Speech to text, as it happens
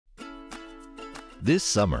This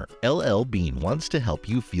summer, LL Bean wants to help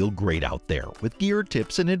you feel great out there with gear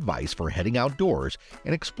tips and advice for heading outdoors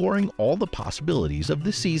and exploring all the possibilities of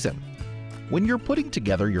the season. When you're putting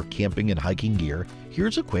together your camping and hiking gear,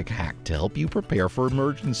 here's a quick hack to help you prepare for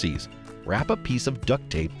emergencies. Wrap a piece of duct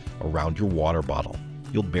tape around your water bottle.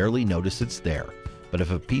 You'll barely notice it's there, but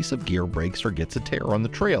if a piece of gear breaks or gets a tear on the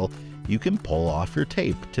trail, you can pull off your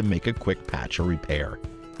tape to make a quick patch or repair.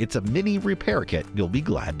 It's a mini repair kit you'll be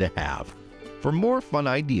glad to have. For more fun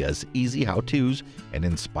ideas, easy how-tos, and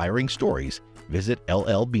inspiring stories, visit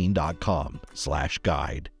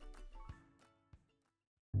llbean.com/guide.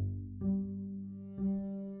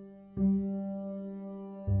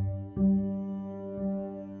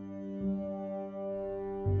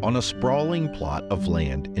 On a sprawling plot of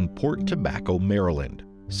land in Port Tobacco, Maryland,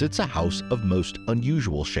 sits a house of most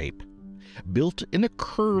unusual shape. Built in a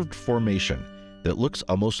curved formation that looks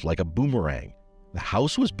almost like a boomerang, the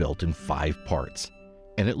house was built in 5 parts,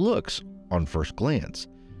 and it looks, on first glance,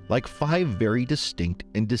 like 5 very distinct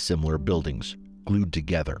and dissimilar buildings glued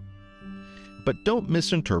together. But don't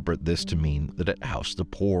misinterpret this to mean that it housed the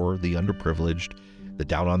poor, the underprivileged, the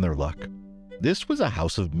down on their luck. This was a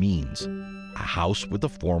house of means, a house with a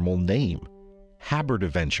formal name,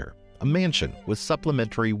 Haberdaventure, a mansion with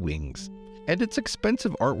supplementary wings, and its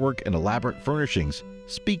expensive artwork and elaborate furnishings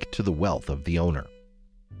speak to the wealth of the owner.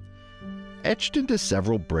 Etched into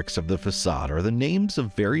several bricks of the facade are the names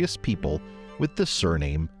of various people with the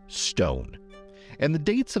surname Stone, and the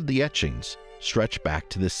dates of the etchings stretch back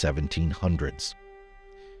to the 1700s.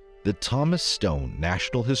 The Thomas Stone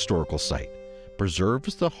National Historical Site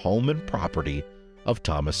preserves the home and property of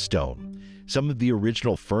Thomas Stone. Some of the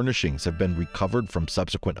original furnishings have been recovered from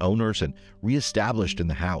subsequent owners and reestablished in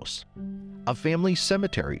the house. A family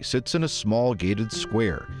cemetery sits in a small gated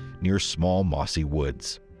square near small mossy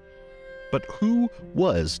woods. But who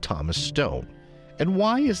was Thomas Stone, and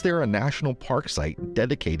why is there a national park site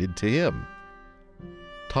dedicated to him?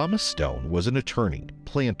 Thomas Stone was an attorney,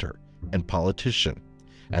 planter, and politician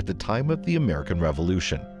at the time of the American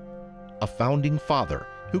Revolution, a founding father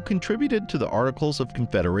who contributed to the Articles of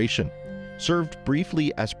Confederation, served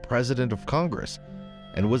briefly as President of Congress,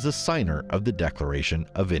 and was a signer of the Declaration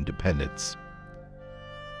of Independence.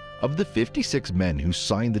 Of the 56 men who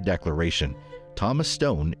signed the Declaration, Thomas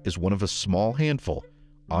Stone is one of a small handful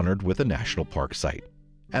honored with a national park site.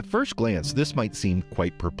 At first glance, this might seem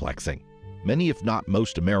quite perplexing. Many, if not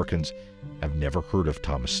most, Americans have never heard of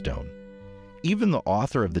Thomas Stone. Even the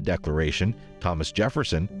author of the Declaration, Thomas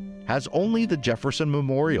Jefferson, has only the Jefferson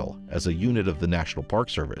Memorial as a unit of the National Park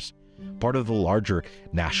Service, part of the larger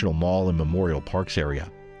National Mall and Memorial Parks area,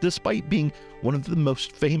 despite being one of the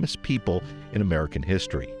most famous people in American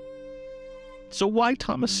history. So why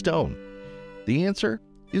Thomas Stone? The answer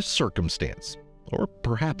is circumstance, or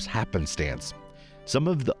perhaps happenstance. Some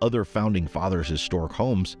of the other founding fathers' historic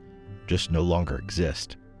homes just no longer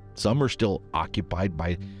exist. Some are still occupied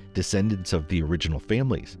by descendants of the original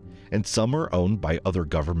families, and some are owned by other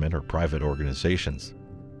government or private organizations.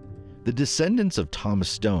 The descendants of Thomas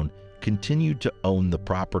Stone continued to own the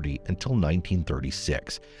property until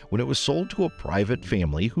 1936, when it was sold to a private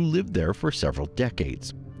family who lived there for several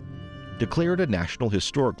decades. Declared a National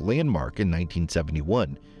Historic Landmark in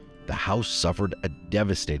 1971, the house suffered a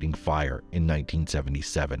devastating fire in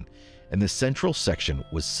 1977, and the central section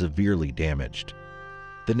was severely damaged.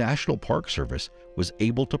 The National Park Service was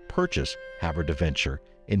able to purchase Haberdaventure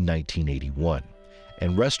in 1981,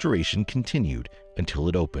 and restoration continued until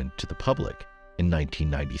it opened to the public in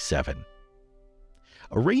 1997.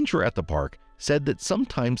 A ranger at the park said that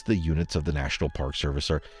sometimes the units of the National Park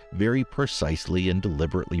Service are very precisely and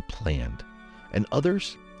deliberately planned, and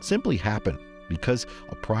others simply happen because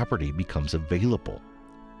a property becomes available.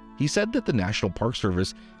 He said that the National Park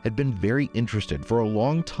Service had been very interested for a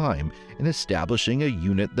long time in establishing a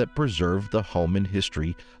unit that preserved the home and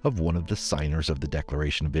history of one of the signers of the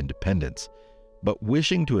Declaration of Independence, but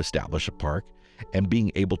wishing to establish a park and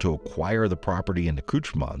being able to acquire the property and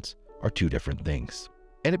accoutrements are two different things,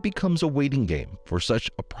 and it becomes a waiting game for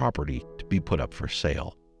such a property to be put up for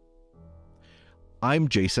sale. I'm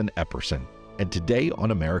Jason Epperson, and today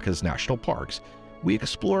on America's National Parks, we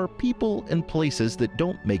explore people and places that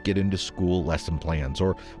don't make it into school lesson plans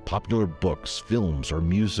or popular books, films, or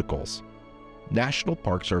musicals. National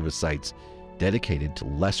Park Service sites dedicated to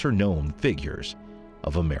lesser-known figures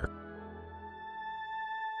of America.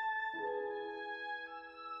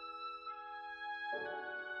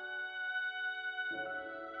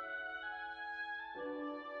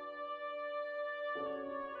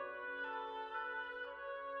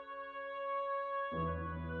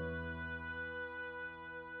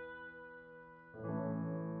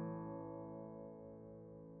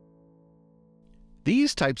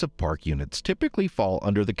 These types of park units typically fall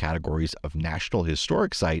under the categories of National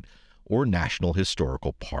Historic Site or National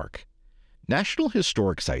Historical Park. National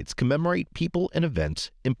Historic Sites commemorate people and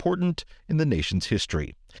events important in the nation's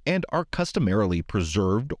history and are customarily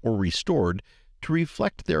preserved or restored to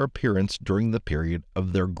reflect their appearance during the period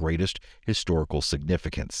of their greatest historical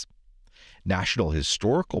significance. National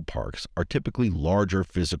Historical Parks are typically larger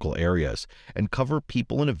physical areas and cover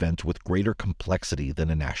people and events with greater complexity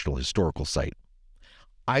than a National Historical Site.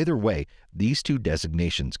 Either way, these two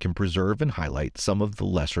designations can preserve and highlight some of the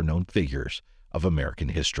lesser-known figures of American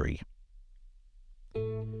history.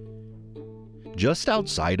 Just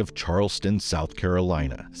outside of Charleston, South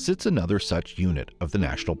Carolina, sits another such unit of the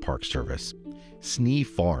National Park Service, Snee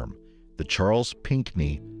Farm, the Charles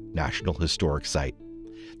Pinckney National Historic Site.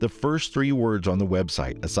 The first 3 words on the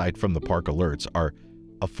website, aside from the park alerts, are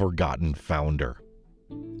 "a forgotten founder."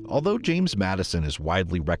 Although James Madison is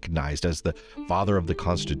widely recognized as the father of the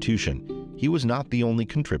Constitution, he was not the only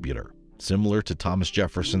contributor. Similar to Thomas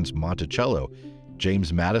Jefferson's Monticello,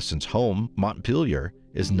 James Madison's home, Montpelier,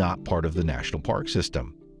 is not part of the National Park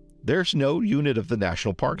System. There's no unit of the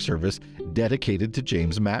National Park Service dedicated to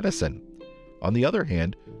James Madison. On the other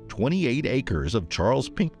hand, 28 acres of Charles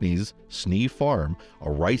Pinckney's Snee Farm,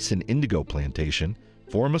 a rice and indigo plantation,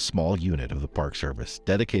 form a small unit of the Park Service,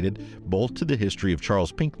 dedicated both to the history of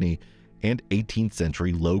Charles Pinckney and 18th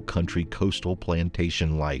century low country coastal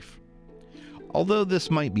plantation life. Although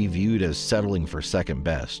this might be viewed as settling for second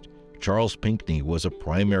best, Charles Pinckney was a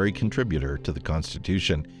primary contributor to the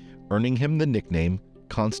Constitution, earning him the nickname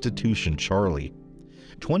Constitution Charlie.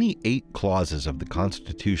 28 clauses of the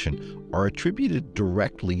Constitution are attributed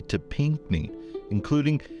directly to Pinckney,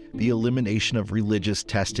 including the elimination of religious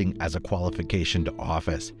testing as a qualification to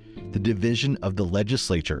office, the division of the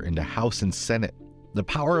legislature into House and Senate, the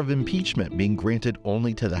power of impeachment being granted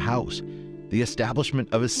only to the House, the establishment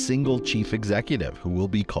of a single chief executive who will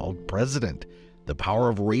be called president, the power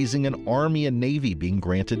of raising an army and navy being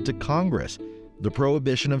granted to Congress, the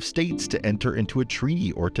prohibition of states to enter into a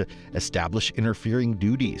treaty or to establish interfering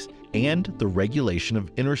duties, and the regulation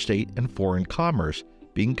of interstate and foreign commerce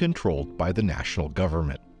being controlled by the national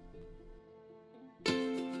government.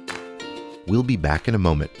 We'll be back in a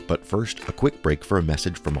moment, but first, a quick break for a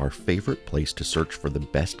message from our favorite place to search for the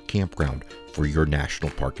best campground for your national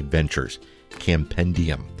park adventures,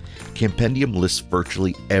 Campendium. Campendium lists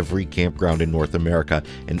virtually every campground in North America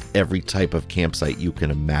and every type of campsite you can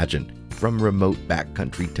imagine, from remote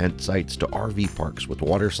backcountry tent sites to RV parks with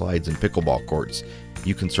water slides and pickleball courts.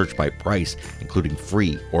 You can search by price, including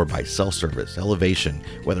free or by self-service, elevation,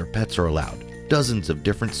 whether pets are allowed. Dozens of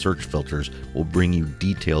different search filters will bring you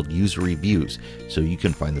detailed user reviews so you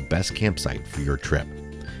can find the best campsite for your trip.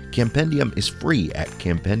 Campendium is free at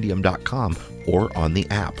campendium.com or on the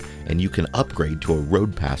app, and you can upgrade to a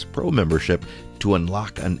Road Pass Pro membership to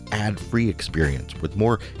unlock an ad-free experience with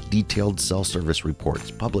more detailed self-service reports,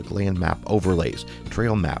 public land map overlays,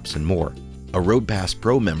 trail maps, and more. A Road Pass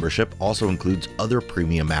Pro membership also includes other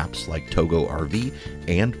premium apps like Togo RV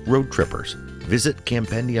and Road Trippers. Visit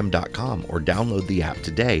campendium.com or download the app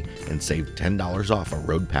today and save $10 off a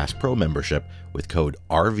Road Pass Pro membership with code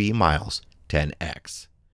RVMiles10X.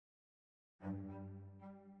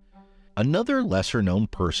 Another lesser-known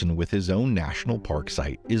person with his own national park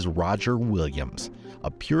site is Roger Williams,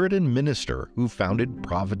 a Puritan minister who founded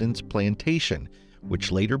Providence Plantation,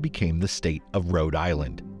 which later became the state of Rhode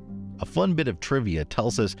Island. A fun bit of trivia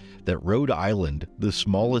tells us that Rhode Island, the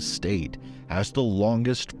smallest state, has the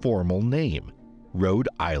longest formal name, Rhode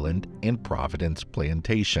Island and Providence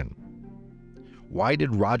Plantation. Why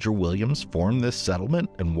did Roger Williams form this settlement,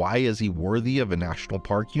 and why is he worthy of a national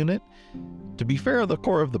park unit? To be fair, the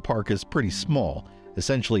core of the park is pretty small,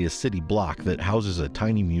 essentially a city block that houses a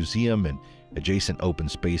tiny museum and adjacent open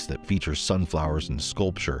space that features sunflowers and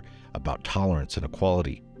sculpture about tolerance and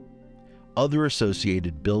equality. Other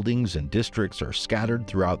associated buildings and districts are scattered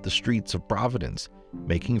throughout the streets of Providence,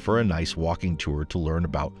 making for a nice walking tour to learn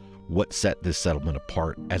about what set this settlement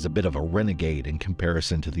apart as a bit of a renegade in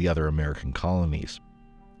comparison to the other American colonies.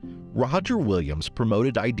 Roger Williams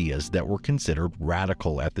promoted ideas that were considered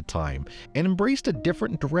radical at the time and embraced a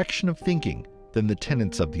different direction of thinking than the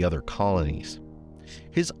tenets of the other colonies.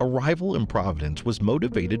 His arrival in Providence was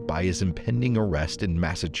motivated by his impending arrest in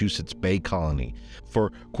Massachusetts Bay Colony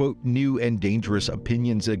for, quote, new and dangerous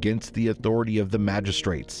opinions against the authority of the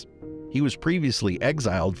magistrates. He was previously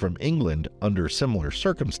exiled from England under similar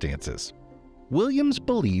circumstances. Williams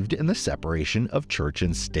believed in the separation of church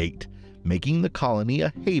and state, making the colony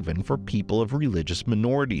a haven for people of religious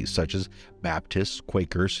minorities such as Baptists,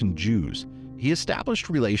 Quakers, and Jews. He established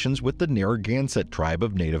relations with the Narragansett tribe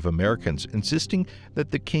of Native Americans, insisting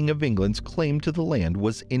that the King of England's claim to the land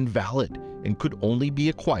was invalid and could only be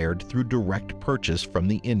acquired through direct purchase from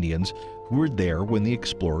the Indians who were there when the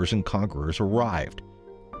explorers and conquerors arrived.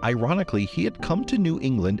 Ironically, he had come to New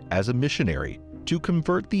England as a missionary to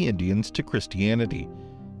convert the Indians to Christianity,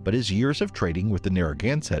 but his years of trading with the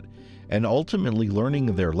Narragansett and ultimately learning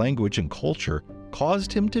their language and culture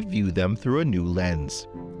caused him to view them through a new lens.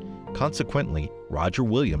 Consequently, Roger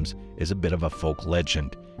Williams is a bit of a folk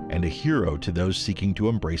legend and a hero to those seeking to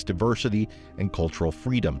embrace diversity and cultural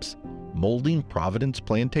freedoms, molding Providence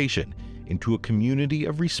Plantation into a community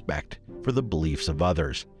of respect for the beliefs of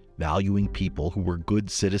others, valuing people who were good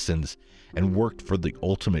citizens and worked for the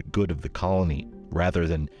ultimate good of the colony, rather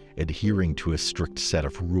than adhering to a strict set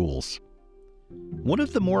of rules. One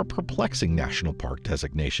of the more perplexing national park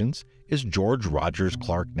designations is George Rogers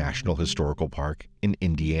Clark National Historical Park in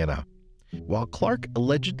Indiana. While Clark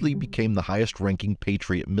allegedly became the highest-ranking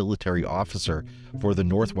Patriot military officer for the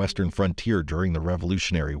Northwestern frontier during the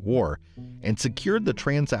Revolutionary War and secured the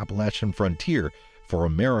Trans-Appalachian frontier for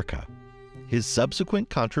America, his subsequent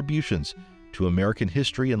contributions to American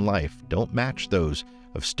history and life don't match those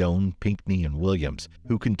of Stone, Pinckney, and Williams,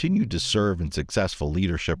 who continued to serve in successful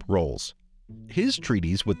leadership roles. His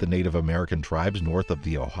treaties with the Native American tribes north of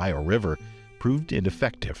the Ohio River proved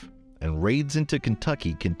ineffective, and raids into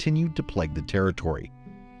Kentucky continued to plague the territory.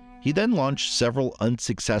 He then launched several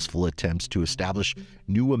unsuccessful attempts to establish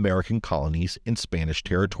new American colonies in Spanish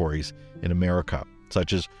territories in America,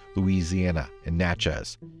 such as Louisiana and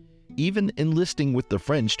Natchez, even enlisting with the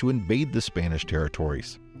French to invade the Spanish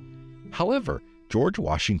territories. However, George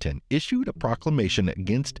Washington issued a proclamation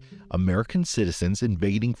against American citizens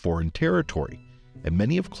invading foreign territory, and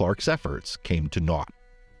many of Clark's efforts came to naught.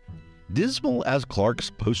 Dismal as Clark's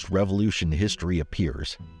post-Revolution history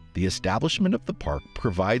appears, the establishment of the park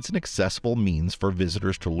provides an accessible means for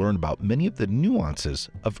visitors to learn about many of the nuances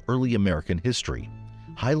of early American history,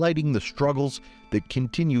 highlighting the struggles that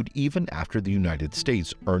continued even after the United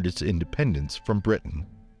States earned its independence from Britain.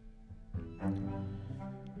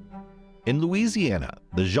 In Louisiana,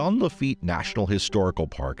 the Jean Lafitte National Historical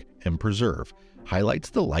Park and Preserve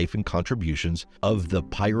highlights the life and contributions of the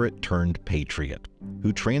pirate-turned-patriot,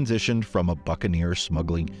 who transitioned from a buccaneer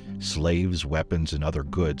smuggling slaves, weapons, and other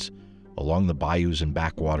goods along the bayous and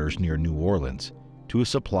backwaters near New Orleans to a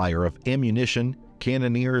supplier of ammunition,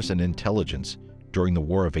 cannoneers, and intelligence during the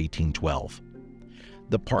War of 1812.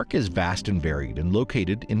 The park is vast and varied and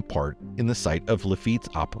located in part in the site of Lafitte's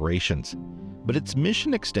operations, but its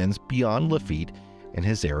mission extends beyond Lafitte and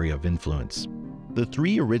his area of influence. The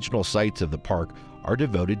three original sites of the park are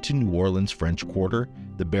devoted to New Orleans French Quarter,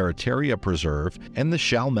 the Barataria Preserve, and the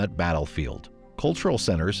Chalmette Battlefield. Cultural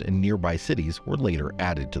centers in nearby cities were later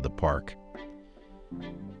added to the park.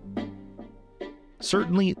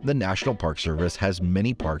 Certainly, the National Park Service has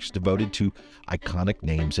many parks devoted to iconic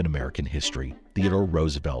names in American history. Theodore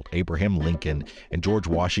Roosevelt, Abraham Lincoln, and George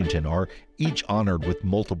Washington are each honored with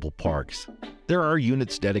multiple parks. There are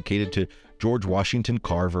units dedicated to George Washington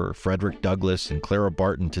Carver, Frederick Douglass, and Clara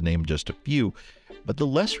Barton, to name just a few, but the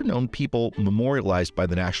lesser-known people memorialized by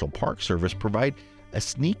the National Park Service provide a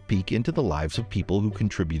sneak peek into the lives of people who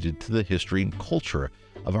contributed to the history and culture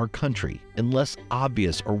of our country in less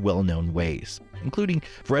obvious or well-known ways, including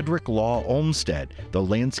Frederick Law Olmsted, the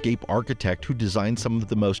landscape architect who designed some of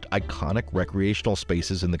the most iconic recreational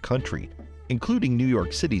spaces in the country, including New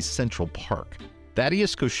York City's Central Park.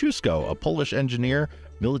 Thaddeus Kosciuszko, a Polish engineer,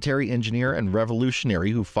 military engineer, and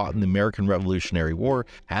revolutionary who fought in the American Revolutionary War,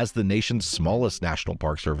 has the nation's smallest National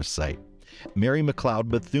Park Service site. Mary McLeod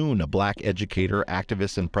Bethune, a Black educator,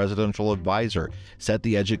 activist, and presidential advisor, set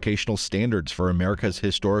the educational standards for America's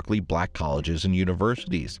historically Black colleges and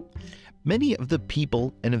universities. Many of the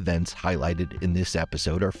people and events highlighted in this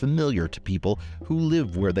episode are familiar to people who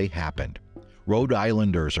live where they happened. Rhode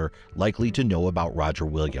Islanders are likely to know about Roger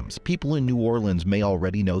Williams. People in New Orleans may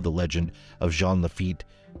already know the legend of Jean Lafitte.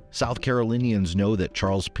 South Carolinians know that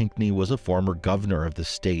Charles Pinckney was a former governor of the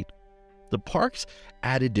state. The parks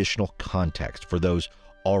add additional context for those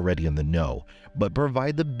already in the know, but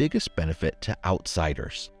provide the biggest benefit to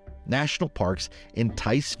outsiders. National parks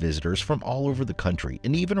entice visitors from all over the country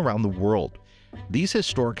and even around the world. These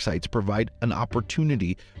historic sites provide an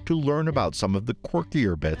opportunity to learn about some of the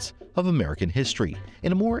quirkier bits of American history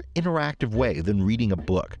in a more interactive way than reading a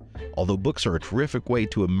book. Although books are a terrific way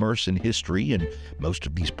to immerse in history, and most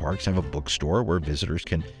of these parks have a bookstore where visitors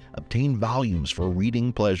can obtain volumes for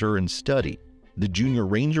reading, pleasure, and study. The Junior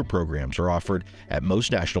Ranger programs are offered at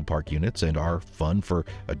most national park units and are fun for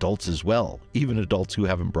adults as well, even adults who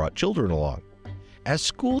haven't brought children along. As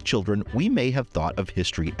school children, we may have thought of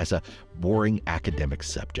history as a boring academic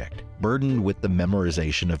subject, burdened with the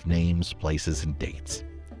memorization of names, places, and dates.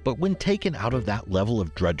 But when taken out of that level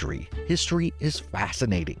of drudgery, history is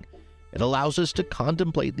fascinating. It allows us to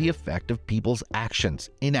contemplate the effect of people's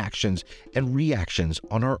actions, inactions, and reactions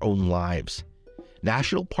on our own lives.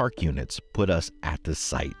 National park units put us at the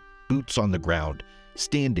site, boots on the ground,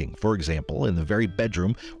 standing, for example, in the very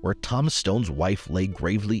bedroom where Thomas Stone's wife lay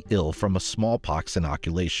gravely ill from a smallpox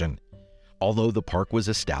inoculation. Although the park was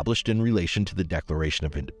established in relation to the Declaration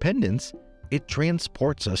of Independence, it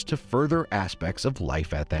transports us to further aspects of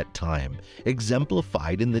life at that time,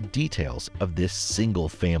 exemplified in the details of this single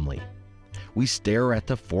family. We stare at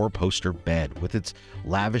the four-poster bed with its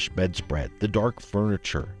lavish bedspread, the dark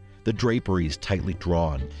furniture, the draperies tightly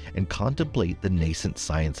drawn, and contemplate the nascent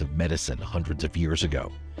science of medicine hundreds of years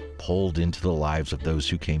ago, pulled into the lives of those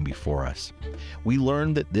who came before us. We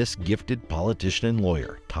learn that this gifted politician and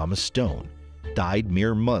lawyer, Thomas Stone, died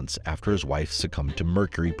mere months after his wife succumbed to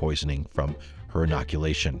mercury poisoning from her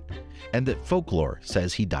inoculation, and that folklore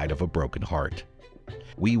says he died of a broken heart.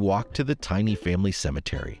 We walk to the tiny family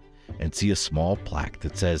cemetery and see a small plaque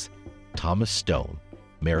that says, Thomas Stone,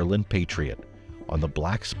 Maryland Patriot, on the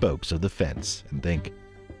black spokes of the fence, and think,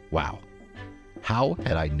 wow, how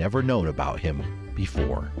had I never known about him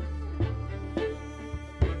before?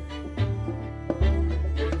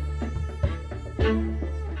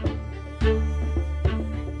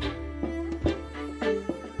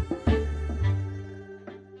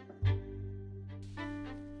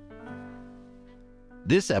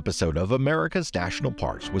 This episode of America's National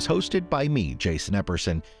Parks was hosted by me, Jason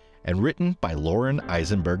Epperson, and written by Lauren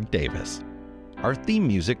Eisenberg Davis. Our theme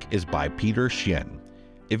music is by Peter Shin.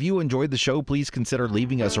 If you enjoyed the show, please consider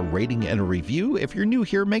leaving us a rating and a review. If you're new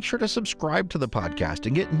here, make sure to subscribe to the podcast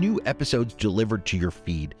and get new episodes delivered to your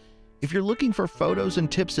feed. If you're looking for photos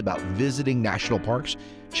and tips about visiting national parks,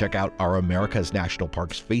 check out our America's National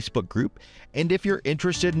Parks Facebook group. And if you're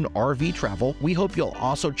interested in RV travel, we hope you'll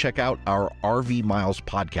also check out our RV Miles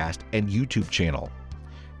podcast and YouTube channel.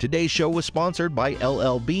 Today's show was sponsored by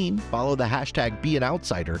LL Bean. Follow the hashtag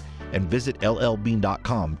 #BeAnOutsider and visit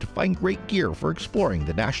llbean.com to find great gear for exploring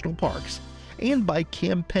the national parks. And by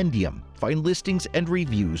Campendium. Find listings and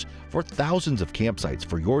reviews for thousands of campsites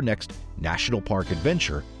for your next national park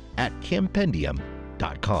adventure at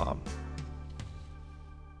campendium.com.